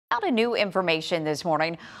Out of new information this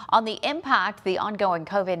morning on the impact the ongoing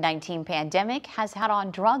COVID-19 pandemic has had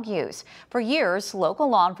on drug use. For years, local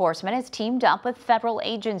law enforcement has teamed up with federal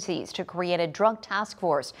agencies to create a drug task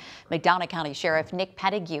force. McDonough County Sheriff Nick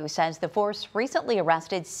Pettigrew says the force recently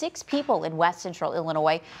arrested 6 people in West Central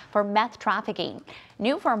Illinois for meth trafficking.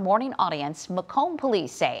 New for a morning audience, Macomb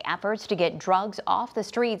police say efforts to get drugs off the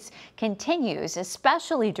streets continues,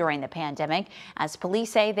 especially during the pandemic, as police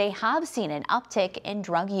say they have seen an uptick in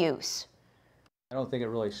drug use. I don't think it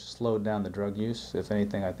really slowed down the drug use. If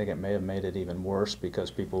anything, I think it may have made it even worse because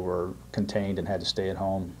people were contained and had to stay at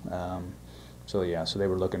home. So they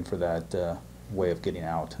were looking for that way of getting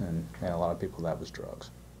out, and a lot of people, that was drugs.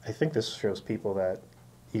 I think this shows people that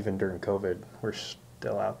even during COVID, we're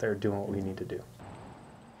still out there doing what we need to do.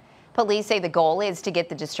 Police say the goal is to get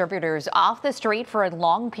the distributors off the street for a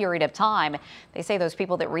long period of time. They say those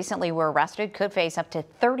people that recently were arrested could face up to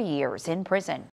 30 years in prison.